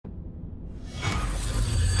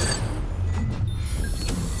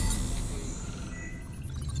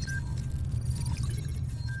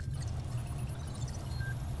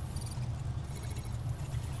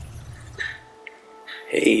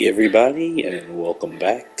Hey everybody, and welcome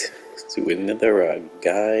back to another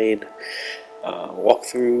guide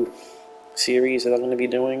walkthrough series that I'm going to be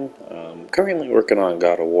doing. Currently working on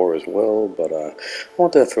God of War as well, but I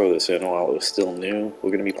wanted to throw this in while it was still new.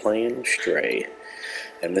 We're going to be playing Stray,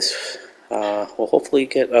 and this will hopefully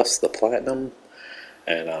get us the platinum.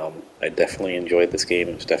 And I definitely enjoyed this game.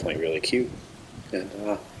 It's definitely really cute. And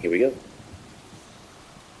here we go.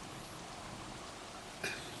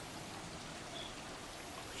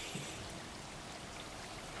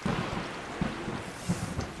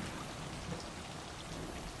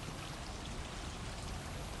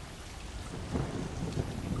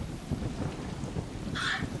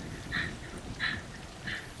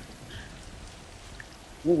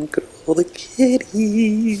 Look at all the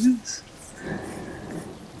kitties.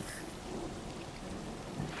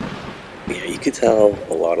 Yeah, you could tell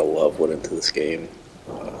a lot of love went into this game.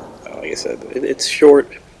 Like I said, it's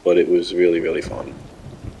short, but it was really, really fun.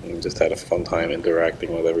 And just had a fun time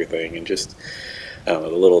interacting with everything, and just, I don't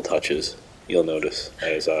know, the little touches you'll notice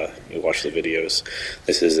as you watch the videos.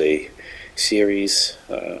 This is a series.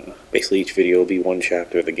 Basically, each video will be one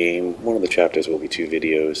chapter of the game. One of the chapters will be two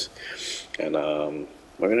videos. And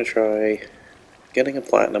we're going to try getting a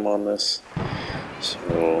platinum on this.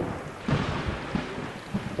 So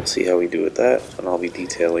we'll see how we do with that, and I'll be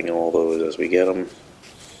detailing all those as we get them.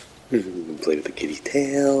 Play with the kitty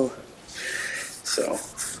tail. So,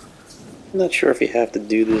 I'm not sure if you have to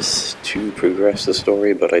do this to progress the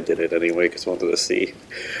story, but I did it anyway because I wanted to see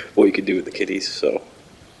what you could do with the kitties. So,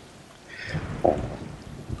 oh.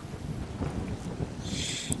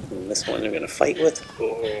 And this one you're gonna fight with.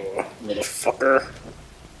 Oh, motherfucker.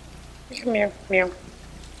 Meow, meow, meow.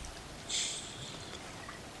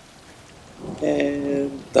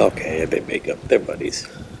 And okay, they make up. They're buddies.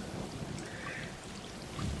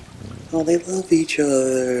 Oh, they love each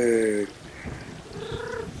other.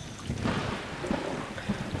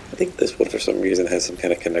 I think this one, for some reason, has some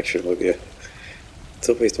kind of connection with you. It's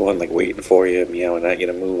always the one like waiting for you, meowing at you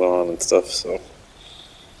to move on and stuff. So,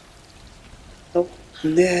 oh,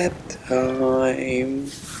 nap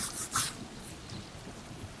time.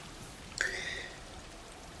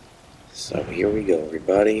 So here we go,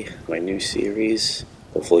 everybody. My new series.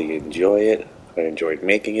 Hopefully you enjoy it. I enjoyed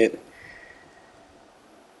making it.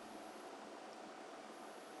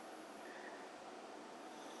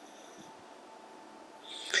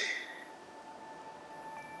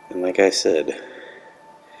 And like I said,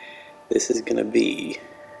 this is gonna be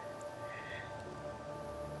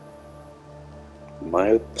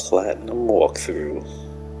my platinum walkthrough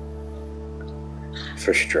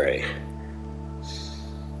for Stray.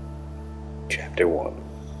 Chapter 1.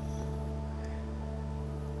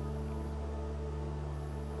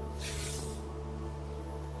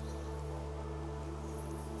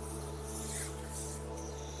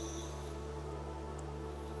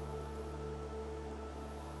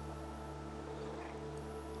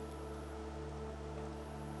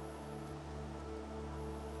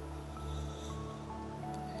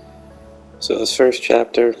 So this first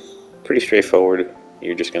chapter, pretty straightforward.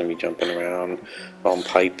 You're just going to be jumping around on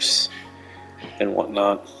pipes and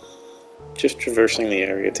whatnot, just traversing the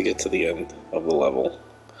area to get to the end of the level.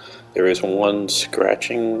 There is one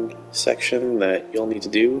scratching section that you'll need to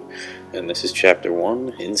do, and this is chapter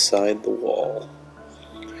 1, Inside the Wall.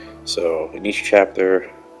 So in each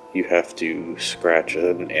chapter you have to scratch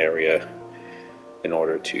an area in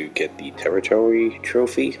order to get the territory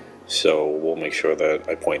trophy. So we'll make sure that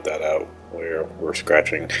I point that out where we're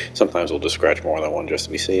scratching. Sometimes we'll just scratch more than one just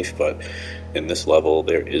to be safe, but in this level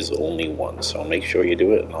there is only one. So make sure you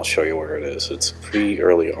do it, and I'll show you where it is. It's pretty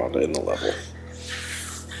early on in the level.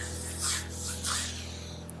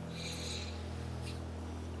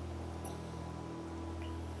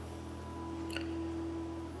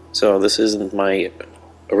 So this isn't my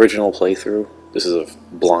original playthrough. This is a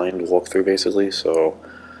blind walkthrough basically, so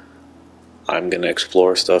I'm going to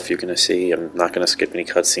explore stuff you're going to see. I'm not going to skip any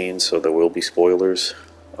cutscenes, so there will be spoilers.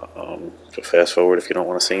 So fast forward if you don't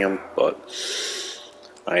want to see them, but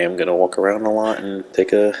I am going to walk around a lot and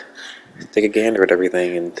take a gander at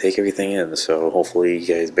everything and take everything in, so hopefully you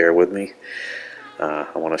guys bear with me. I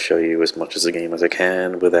want to show you as much of the game as I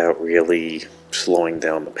can without really slowing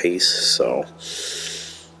down the pace, so...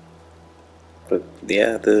 But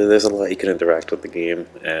yeah, there's a lot you can interact with the game,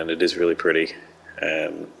 and it is really pretty.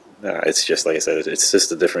 And it's just like I said, it's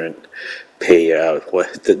just a different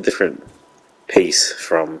the different pace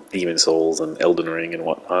from Demon Souls and Elden Ring and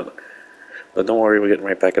whatnot. But don't worry, we're getting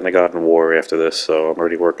right back into God of War after this, so I'm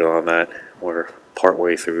already working on that. We're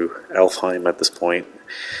partway through Alfheim at this point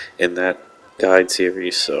in that guide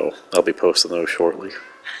series, so I'll be posting those shortly.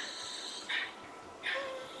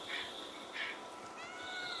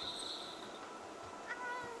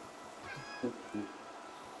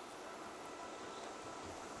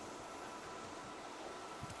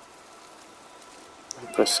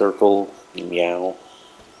 press circle, meow.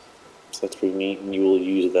 So that's pretty neat, and you will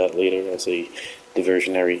use that later as a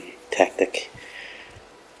diversionary tactic.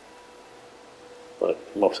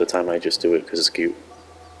 But most of the time I just do it because it's cute.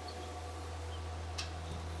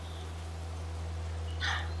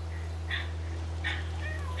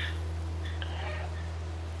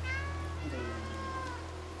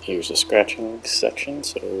 Here's the scratching section,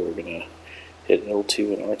 so we're gonna hit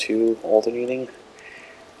L2 and R2 alternating.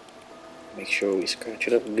 Make sure we scratch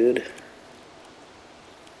it up good.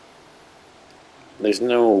 There's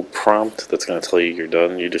no prompt that's gonna tell you you're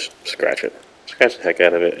done, you just scratch it. Scratch the heck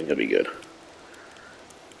out of it and you'll be good.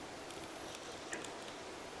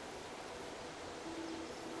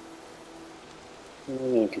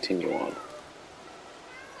 And then continue on.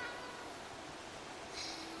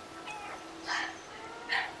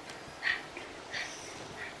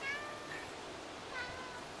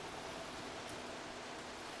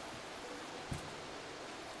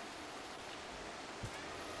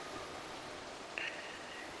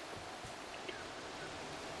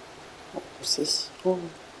 What's this? Oh,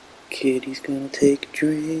 kitty's gonna take a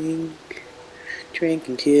drink.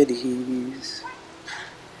 Drinking kitties.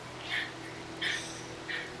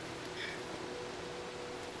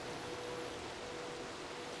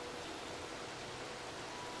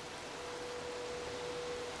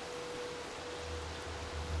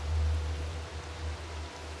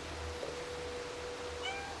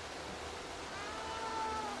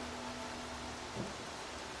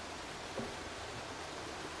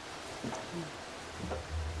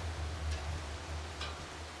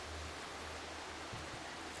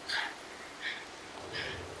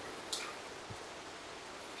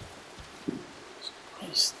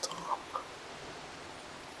 Stop.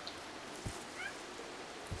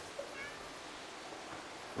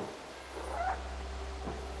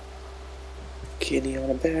 Kitty on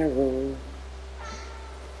a barrel.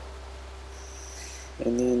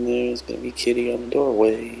 And then there's gonna be Kitty on the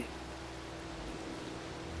doorway.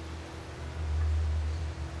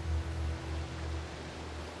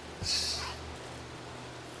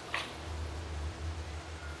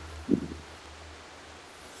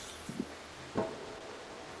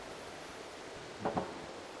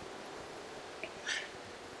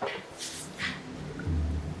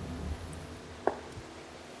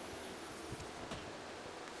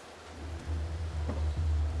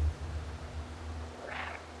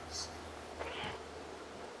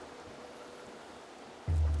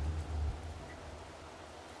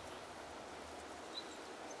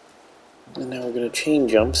 And now we're going to chain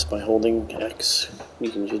jumps by holding X. You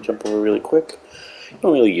can just jump over really quick. You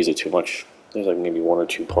don't really use it too much. There's like maybe one or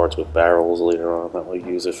two parts with barrels later on that we'll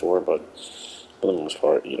use it for, but for the most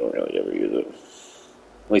part, you don't really ever use it.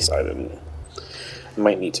 At least I didn't.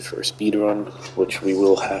 Might need it for a speed run, which we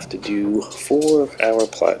will have to do for our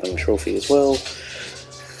platinum trophy as well.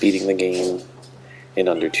 Beating the game in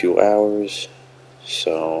under 2 hours.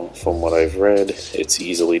 So, from what I've read, it's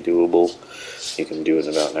easily doable. You can do it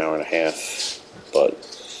in about an hour and a half, but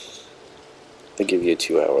they give you a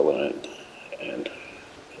 2-hour limit, and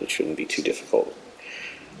it shouldn't be too difficult.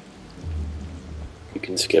 You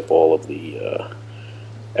can skip all of the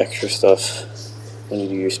extra stuff when you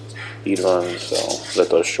do your speed run, so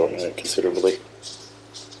that does shorten it considerably.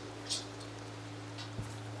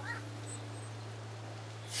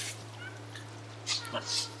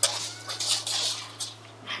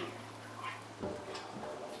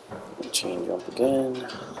 Chain jump again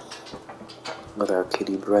with our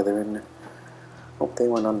kitty brethren. Oh, they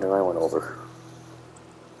went under, I went over.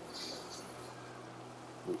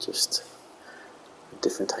 Just a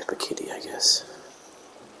different type of kitty, I guess.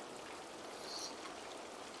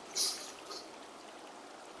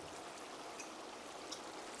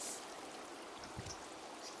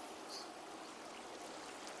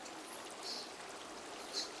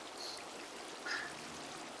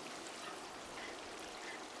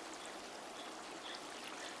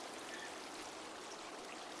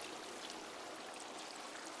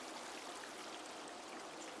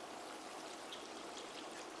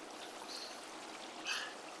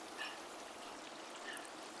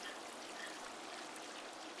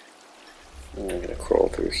 And I'm gonna crawl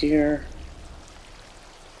through here.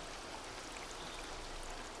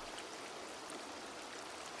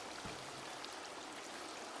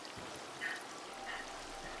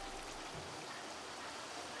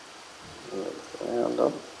 Round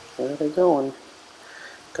up. Where are they going?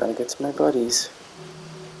 Gotta get to my buddies.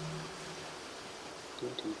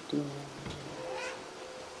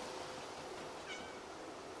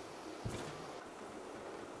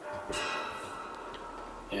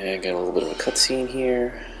 Yeah, got a little bit of a cutscene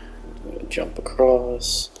here. I'm gonna jump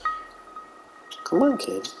across, Come on,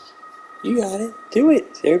 kid. You got it. Do it.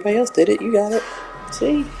 Everybody else did it. You got it.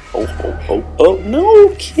 See? Oh, oh, oh, oh.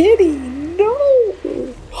 No, kitty. No.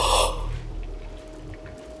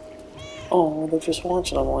 Oh, they're just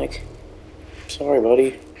watching. I'm like, sorry,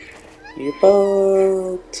 buddy. Your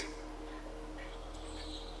boat.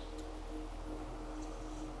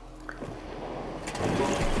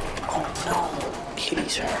 Oh, no.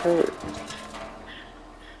 Kitty's hurt.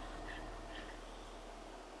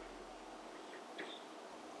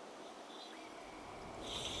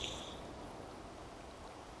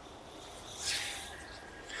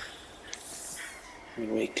 We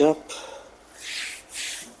wake up.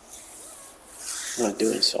 Not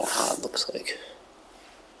doing so hot, looks like.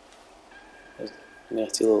 There's a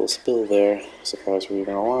nasty little spill there. Surprised we're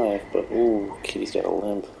even alive, but ooh, kitty's got a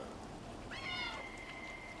limp.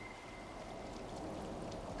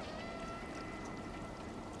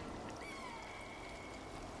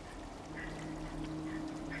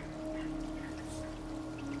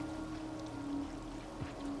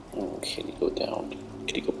 Oh, kitty go down.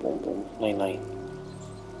 Kitty go boom boom. Night night.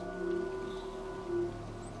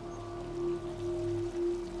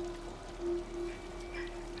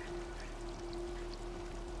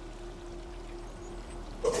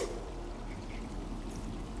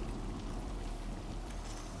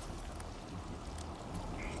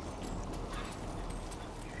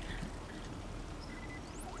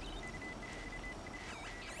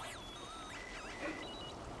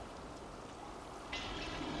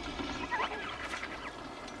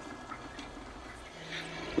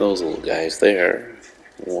 Those little guys there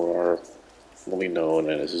will be known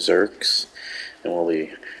as Zurks, and we'll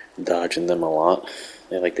be dodging them a lot.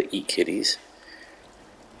 They like to eat kitties.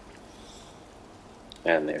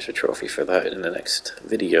 And there's a trophy for that in the next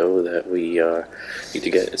video that we need to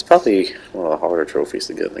get. It's probably one of the harder trophies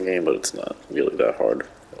to get in the game, but it's not really that hard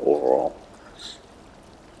overall.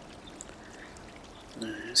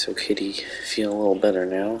 So Kitty feeling a little better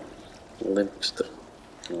now. Limp still.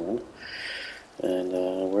 And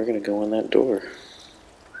we're going to go in that door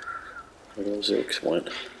where those Zurks went.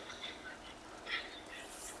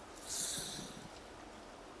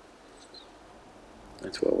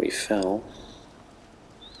 That's where we fell.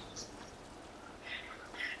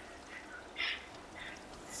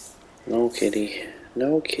 No, kitty.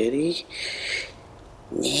 No, kitty.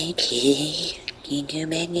 No, kitty. You go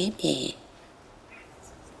back in there.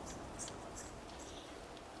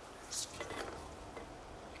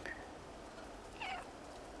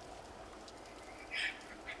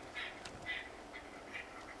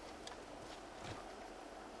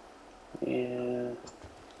 Yeah.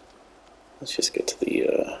 Let's just get to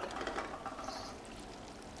the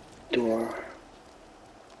door.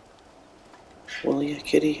 Will ya,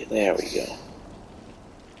 kitty? There we go.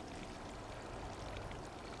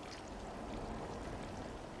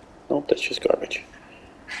 Nope, that's just garbage.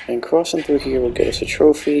 And crossing through here will get us a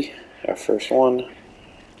trophy, our first one.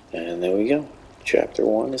 And there we go. Chapter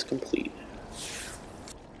 1 is complete.